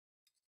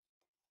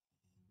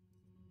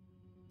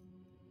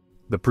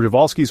The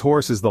Przewalski's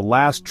horse is the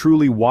last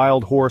truly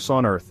wild horse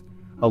on Earth,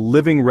 a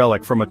living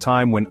relic from a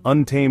time when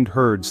untamed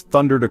herds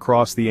thundered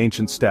across the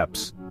ancient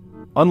steppes.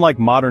 Unlike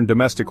modern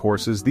domestic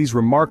horses, these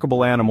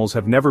remarkable animals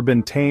have never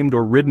been tamed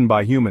or ridden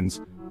by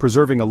humans,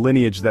 preserving a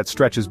lineage that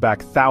stretches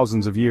back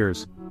thousands of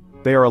years.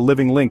 They are a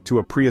living link to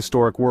a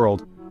prehistoric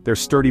world, their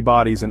sturdy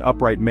bodies and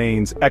upright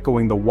manes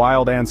echoing the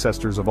wild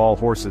ancestors of all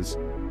horses.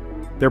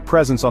 Their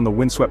presence on the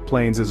windswept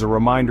plains is a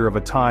reminder of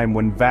a time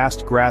when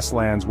vast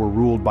grasslands were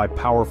ruled by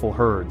powerful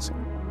herds.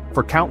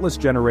 For countless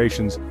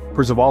generations,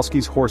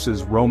 Przewalski's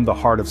horses roamed the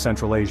heart of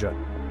Central Asia,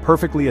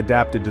 perfectly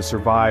adapted to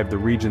survive the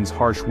region's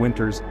harsh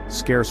winters,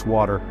 scarce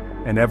water,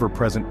 and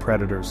ever-present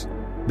predators.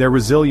 Their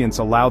resilience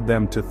allowed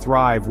them to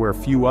thrive where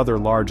few other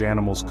large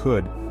animals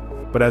could.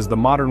 But as the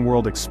modern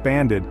world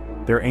expanded,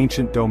 their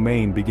ancient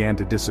domain began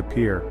to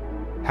disappear.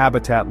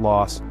 Habitat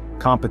loss,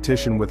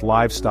 competition with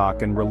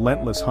livestock, and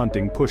relentless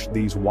hunting pushed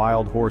these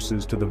wild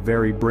horses to the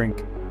very brink,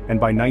 and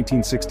by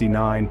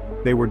 1969,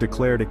 they were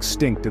declared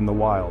extinct in the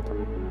wild.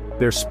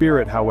 Their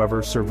spirit,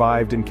 however,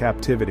 survived in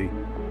captivity.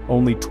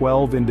 Only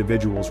 12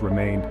 individuals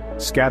remained,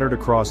 scattered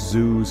across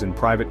zoos and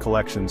private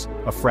collections,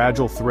 a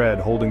fragile thread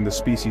holding the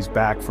species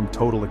back from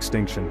total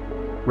extinction.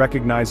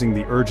 Recognizing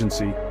the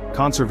urgency,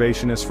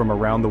 conservationists from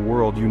around the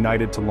world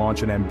united to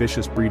launch an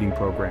ambitious breeding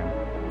program.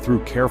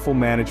 Through careful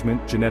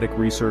management, genetic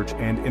research,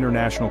 and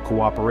international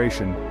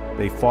cooperation,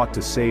 they fought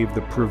to save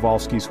the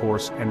Przewalski's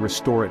horse and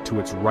restore it to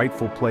its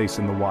rightful place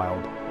in the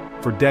wild.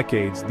 For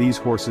decades, these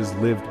horses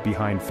lived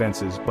behind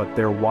fences, but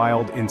their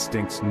wild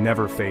instincts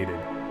never faded.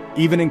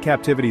 Even in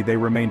captivity, they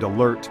remained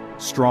alert,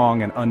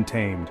 strong, and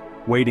untamed,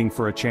 waiting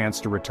for a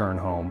chance to return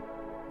home.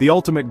 The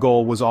ultimate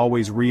goal was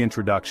always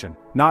reintroduction,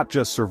 not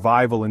just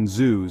survival in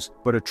zoos,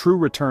 but a true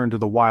return to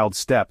the wild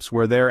steppes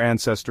where their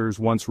ancestors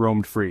once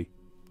roamed free.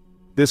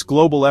 This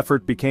global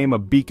effort became a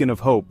beacon of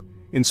hope,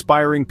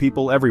 inspiring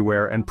people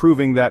everywhere and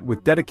proving that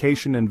with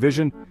dedication and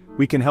vision,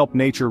 we can help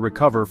nature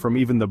recover from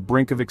even the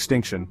brink of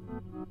extinction.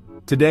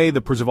 Today,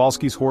 the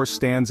Przewalski's horse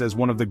stands as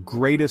one of the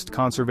greatest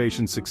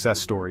conservation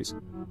success stories,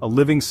 a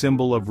living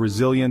symbol of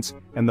resilience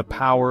and the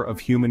power of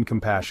human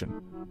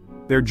compassion.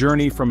 Their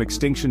journey from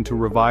extinction to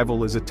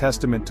revival is a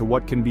testament to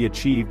what can be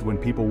achieved when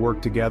people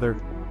work together,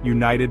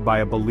 united by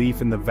a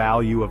belief in the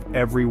value of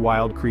every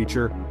wild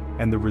creature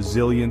and the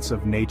resilience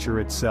of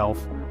nature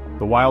itself.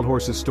 The wild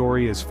horse's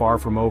story is far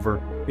from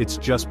over, it's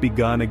just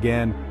begun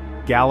again,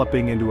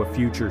 galloping into a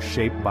future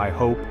shaped by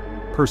hope,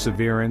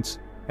 perseverance,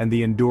 and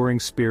the enduring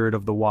spirit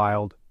of the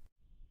wild.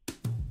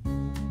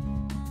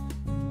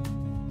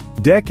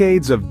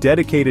 Decades of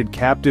dedicated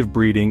captive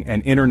breeding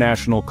and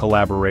international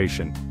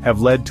collaboration have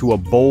led to a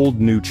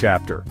bold new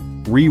chapter,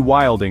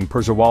 rewilding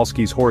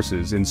Przewalski's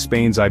horses in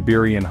Spain's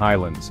Iberian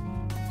Highlands.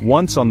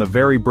 Once on the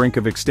very brink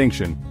of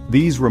extinction,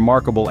 these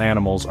remarkable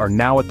animals are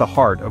now at the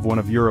heart of one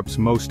of Europe's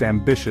most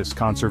ambitious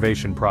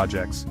conservation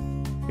projects.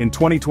 In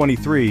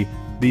 2023,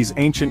 these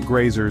ancient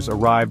grazers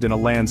arrived in a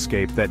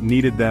landscape that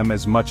needed them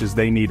as much as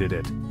they needed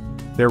it.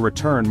 Their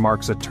return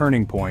marks a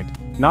turning point,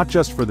 not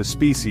just for the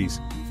species,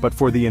 but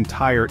for the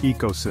entire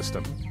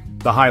ecosystem.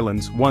 The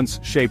highlands, once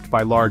shaped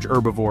by large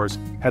herbivores,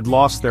 had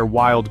lost their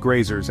wild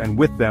grazers and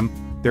with them,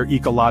 their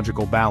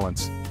ecological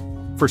balance.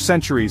 For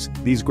centuries,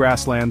 these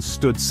grasslands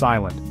stood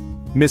silent,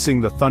 missing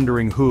the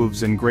thundering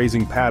hooves and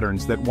grazing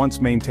patterns that once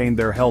maintained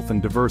their health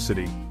and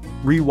diversity.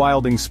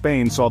 Rewilding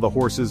Spain saw the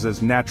horses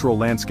as natural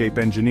landscape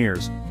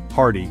engineers,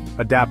 hardy,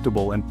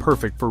 adaptable, and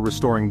perfect for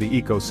restoring the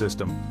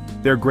ecosystem.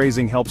 Their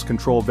grazing helps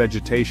control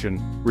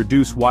vegetation,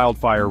 reduce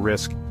wildfire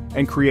risk,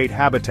 and create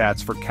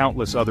habitats for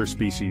countless other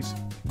species.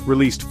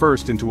 Released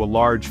first into a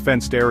large,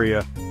 fenced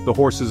area, the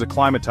horses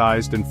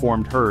acclimatized and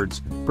formed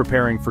herds,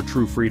 preparing for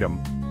true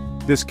freedom.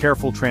 This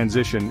careful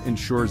transition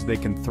ensures they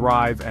can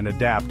thrive and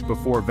adapt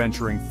before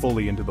venturing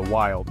fully into the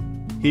wild.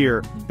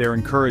 Here, they're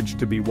encouraged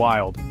to be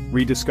wild,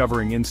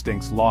 rediscovering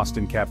instincts lost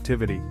in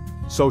captivity.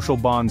 Social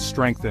bonds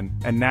strengthen,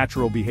 and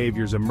natural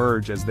behaviors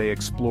emerge as they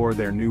explore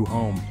their new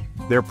home.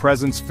 Their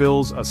presence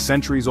fills a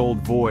centuries-old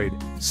void,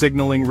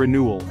 signaling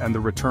renewal and the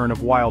return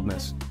of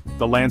wildness.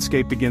 The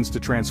landscape begins to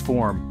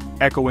transform,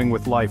 echoing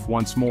with life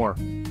once more.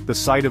 The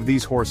sight of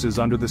these horses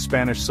under the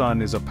Spanish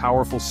sun is a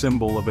powerful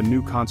symbol of a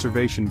new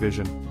conservation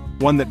vision,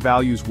 one that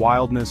values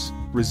wildness,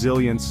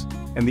 resilience,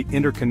 and the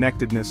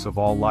interconnectedness of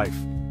all life.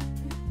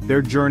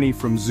 Their journey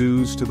from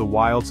zoos to the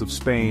wilds of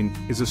Spain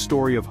is a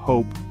story of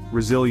hope,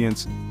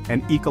 resilience,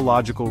 and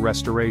ecological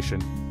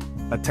restoration,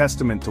 a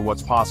testament to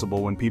what's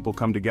possible when people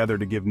come together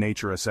to give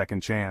nature a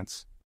second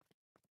chance.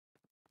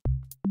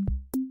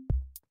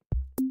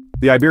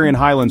 The Iberian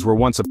Highlands were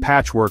once a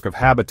patchwork of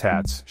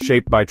habitats,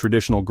 shaped by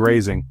traditional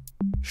grazing.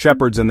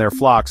 Shepherds and their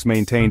flocks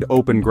maintained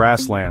open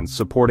grasslands,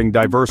 supporting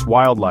diverse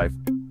wildlife.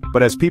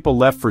 But as people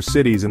left for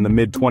cities in the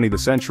mid-20th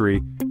century,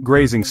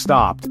 grazing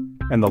stopped,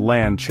 and the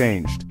land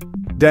changed.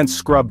 Dense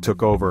scrub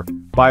took over,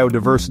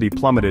 biodiversity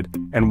plummeted,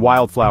 and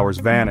wildflowers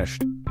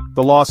vanished.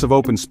 The loss of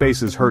open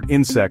spaces hurt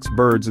insects,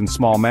 birds, and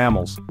small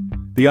mammals.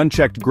 The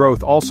unchecked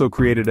growth also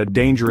created a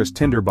dangerous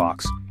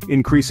tinderbox,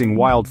 increasing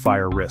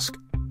wildfire risk.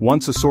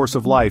 Once a source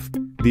of life,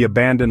 the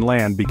abandoned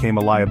land became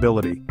a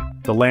liability.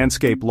 the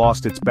landscape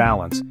lost its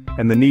balance,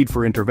 and the need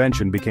for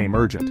intervention became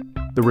urgent.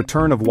 The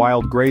return of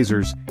wild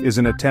grazers is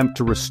an attempt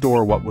to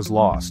restore what was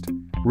lost.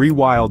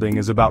 Rewilding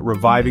is about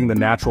reviving the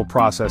natural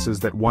processes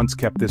that once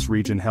kept this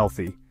region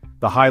healthy.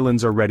 The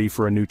highlands are ready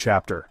for a new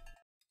chapter.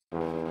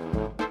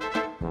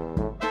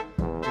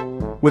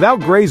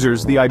 Without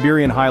grazers, the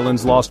Iberian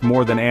Highlands lost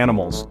more than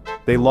animals.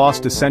 They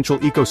lost essential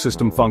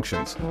ecosystem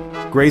functions.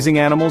 Grazing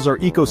animals are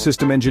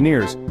ecosystem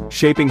engineers,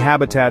 shaping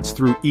habitats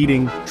through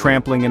eating,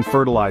 trampling, and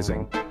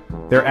fertilizing.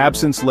 Their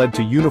absence led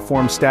to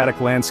uniform static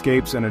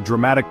landscapes and a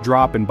dramatic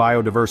drop in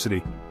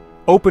biodiversity.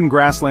 Open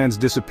grasslands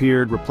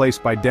disappeared,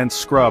 replaced by dense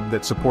scrub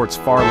that supports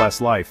far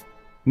less life.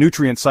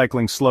 Nutrient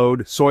cycling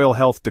slowed, soil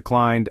health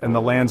declined, and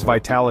the land's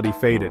vitality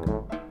faded.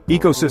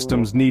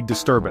 Ecosystems need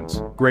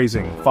disturbance,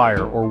 grazing,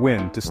 fire, or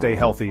wind to stay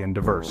healthy and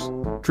diverse.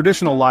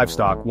 Traditional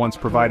livestock once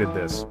provided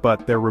this,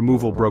 but their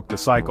removal broke the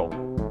cycle.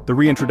 The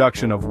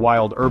reintroduction of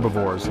wild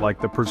herbivores like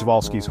the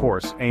Przewalski's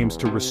horse aims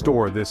to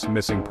restore this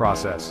missing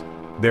process.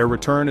 Their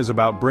return is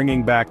about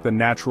bringing back the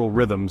natural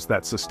rhythms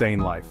that sustain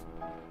life.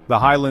 The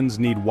highlands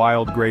need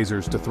wild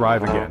grazers to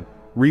thrive again.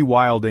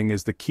 Rewilding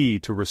is the key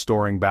to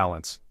restoring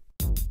balance.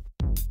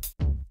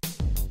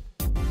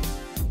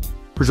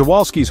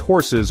 Przewalski's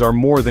horses are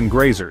more than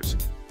grazers.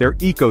 They're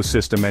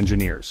ecosystem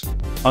engineers.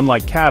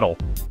 Unlike cattle,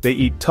 they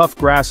eat tough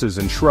grasses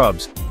and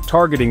shrubs,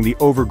 targeting the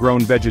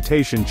overgrown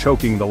vegetation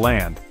choking the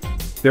land.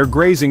 Their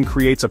grazing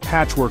creates a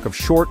patchwork of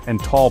short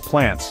and tall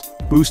plants,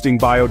 boosting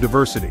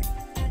biodiversity.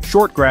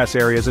 Short grass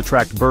areas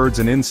attract birds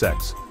and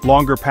insects.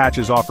 Longer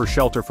patches offer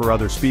shelter for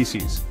other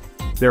species.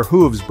 Their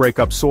hooves break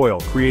up soil,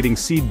 creating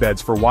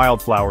seedbeds for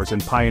wildflowers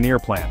and pioneer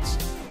plants.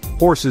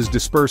 Horses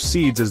disperse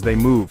seeds as they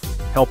move,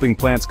 helping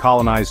plants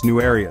colonize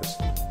new areas.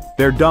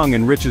 Their dung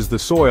enriches the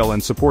soil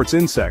and supports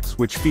insects,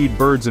 which feed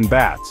birds and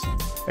bats.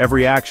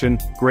 Every action,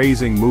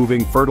 grazing,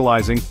 moving,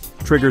 fertilizing,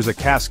 triggers a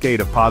cascade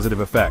of positive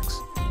effects.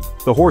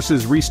 The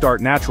horses restart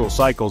natural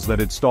cycles that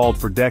had stalled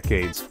for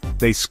decades.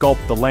 They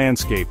sculpt the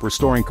landscape,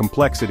 restoring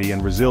complexity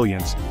and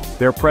resilience.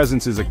 Their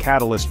presence is a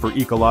catalyst for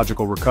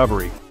ecological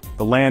recovery.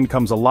 The land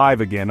comes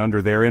alive again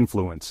under their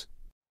influence.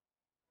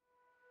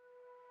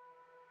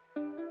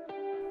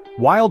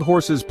 Wild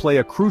horses play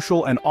a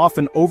crucial and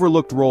often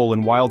overlooked role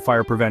in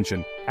wildfire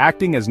prevention,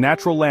 acting as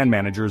natural land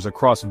managers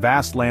across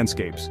vast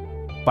landscapes.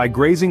 By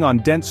grazing on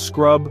dense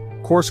scrub,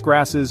 coarse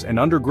grasses, and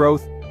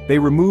undergrowth, they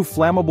remove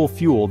flammable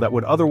fuel that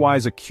would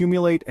otherwise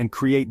accumulate and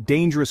create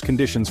dangerous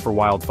conditions for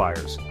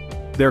wildfires.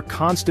 Their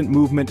constant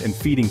movement and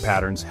feeding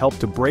patterns help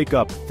to break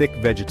up thick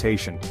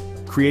vegetation,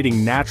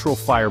 creating natural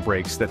fire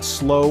breaks that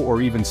slow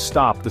or even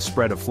stop the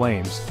spread of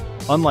flames.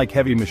 Unlike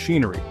heavy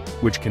machinery,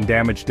 which can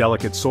damage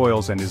delicate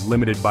soils and is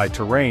limited by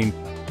terrain,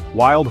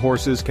 wild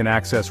horses can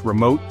access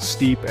remote,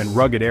 steep, and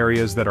rugged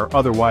areas that are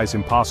otherwise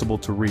impossible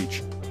to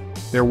reach.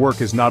 Their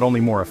work is not only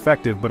more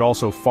effective but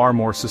also far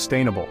more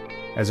sustainable,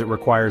 as it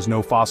requires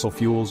no fossil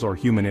fuels or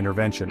human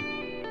intervention.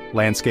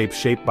 Landscapes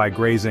shaped by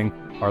grazing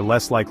are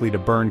less likely to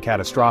burn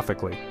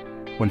catastrophically.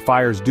 When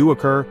fires do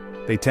occur,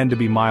 they tend to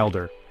be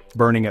milder,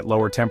 burning at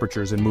lower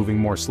temperatures and moving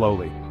more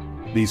slowly.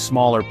 These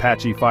smaller,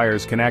 patchy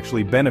fires can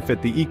actually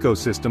benefit the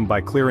ecosystem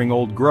by clearing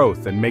old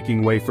growth and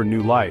making way for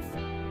new life.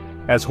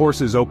 As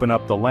horses open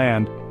up the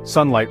land,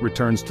 sunlight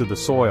returns to the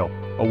soil,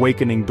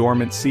 awakening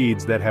dormant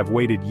seeds that have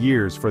waited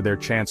years for their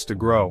chance to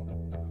grow.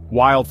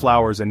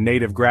 Wildflowers and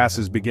native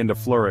grasses begin to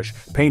flourish,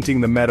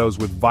 painting the meadows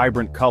with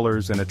vibrant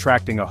colors and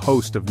attracting a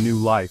host of new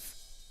life.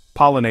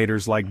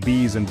 Pollinators like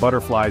bees and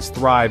butterflies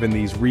thrive in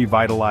these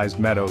revitalized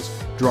meadows,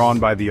 drawn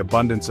by the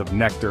abundance of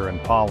nectar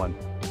and pollen.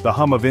 The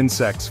hum of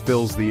insects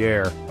fills the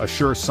air, a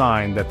sure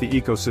sign that the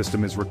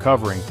ecosystem is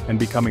recovering and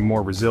becoming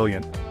more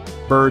resilient.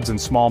 Birds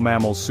and small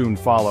mammals soon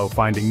follow,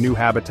 finding new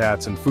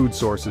habitats and food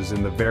sources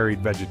in the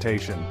varied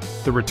vegetation.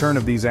 The return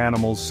of these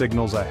animals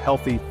signals a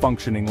healthy,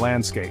 functioning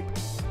landscape.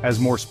 As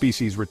more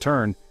species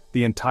return,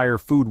 the entire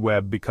food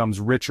web becomes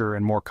richer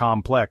and more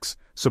complex,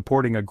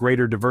 supporting a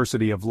greater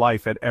diversity of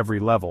life at every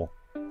level.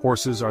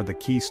 Horses are the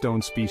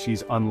keystone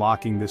species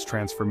unlocking this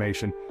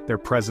transformation, their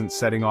presence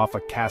setting off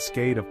a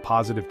cascade of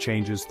positive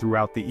changes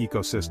throughout the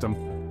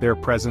ecosystem. Their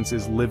presence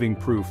is living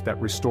proof that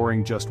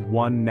restoring just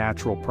one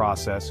natural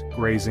process,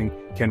 grazing,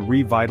 can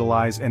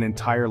revitalize an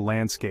entire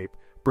landscape,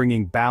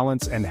 bringing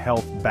balance and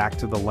health back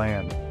to the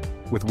land.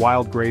 With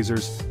wild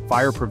grazers,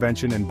 fire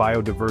prevention and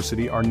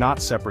biodiversity are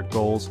not separate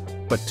goals,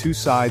 but two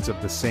sides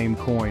of the same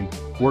coin,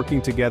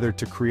 working together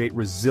to create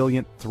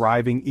resilient,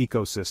 thriving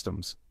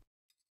ecosystems.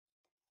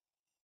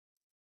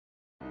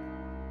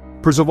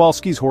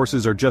 Przewalski's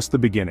horses are just the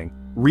beginning.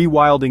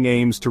 Rewilding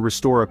aims to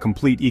restore a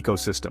complete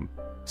ecosystem.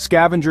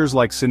 Scavengers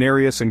like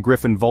Cinereus and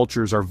griffon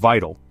vultures are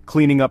vital,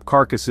 cleaning up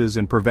carcasses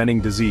and preventing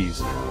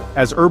disease.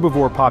 As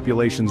herbivore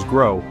populations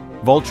grow,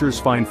 vultures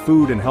find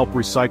food and help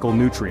recycle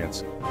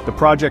nutrients. The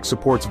project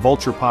supports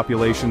vulture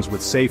populations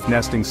with safe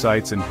nesting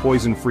sites and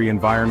poison-free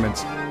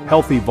environments.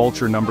 Healthy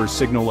vulture numbers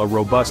signal a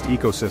robust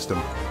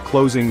ecosystem,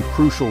 closing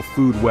crucial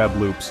food web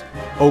loops.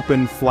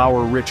 Open,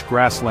 flower-rich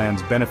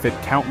grasslands benefit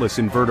countless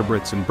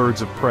invertebrates and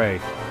birds of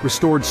prey.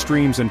 Restored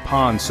streams and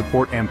ponds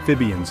support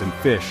amphibians and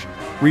fish.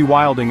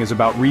 Rewilding is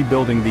about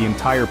rebuilding the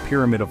entire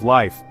pyramid of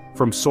life,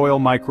 from soil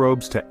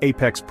microbes to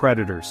apex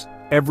predators.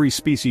 Every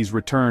species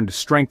returned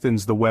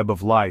strengthens the web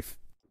of life.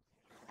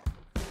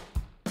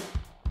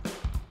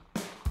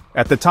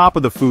 At the top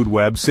of the food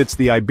web sits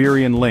the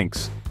Iberian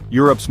lynx,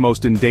 Europe's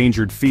most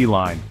endangered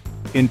feline.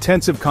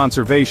 Intensive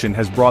conservation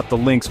has brought the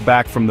lynx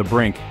back from the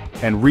brink,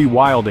 and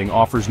rewilding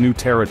offers new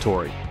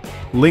territory.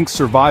 Lynx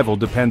survival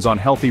depends on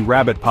healthy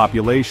rabbit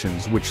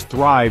populations which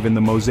thrive in the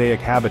mosaic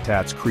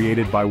habitats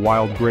created by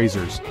wild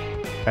grazers.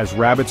 As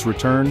rabbits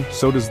return,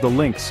 so does the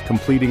lynx,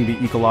 completing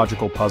the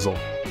ecological puzzle.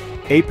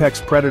 Apex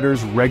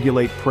predators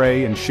regulate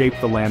prey and shape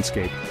the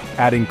landscape,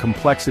 adding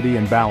complexity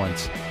and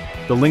balance.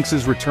 The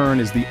lynx's return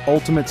is the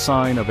ultimate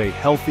sign of a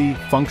healthy,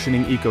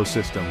 functioning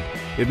ecosystem.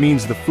 It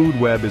means the food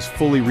web is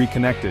fully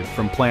reconnected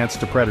from plants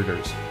to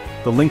predators.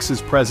 The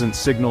lynx's presence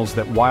signals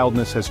that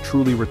wildness has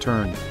truly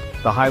returned.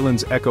 The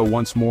highlands echo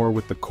once more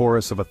with the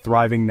chorus of a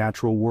thriving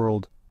natural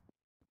world.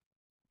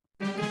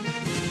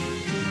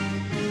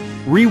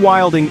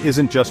 Rewilding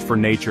isn't just for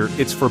nature,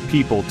 it's for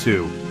people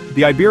too.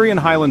 The Iberian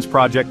Highlands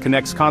project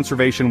connects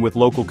conservation with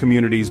local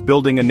communities,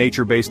 building a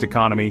nature-based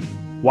economy.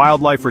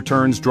 Wildlife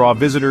returns draw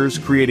visitors,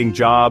 creating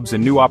jobs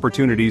and new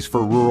opportunities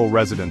for rural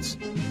residents.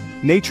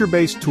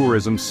 Nature-based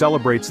tourism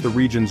celebrates the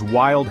region's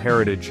wild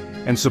heritage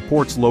and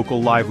supports local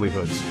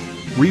livelihoods.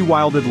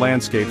 Rewilded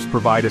landscapes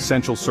provide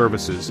essential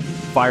services,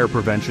 fire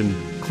prevention,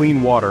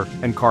 clean water,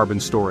 and carbon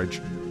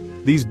storage.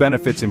 These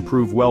benefits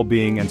improve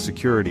well-being and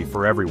security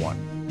for everyone.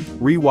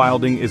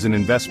 Rewilding is an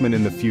investment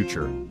in the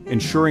future,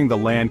 ensuring the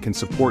land can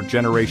support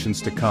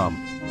generations to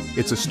come.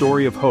 It's a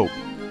story of hope,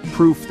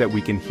 proof that we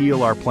can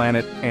heal our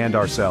planet and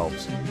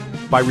ourselves.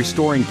 By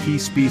restoring key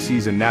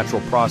species and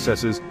natural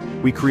processes,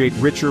 we create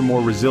richer,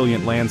 more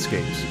resilient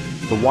landscapes.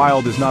 The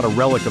wild is not a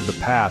relic of the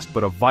past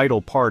but a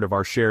vital part of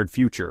our shared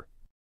future.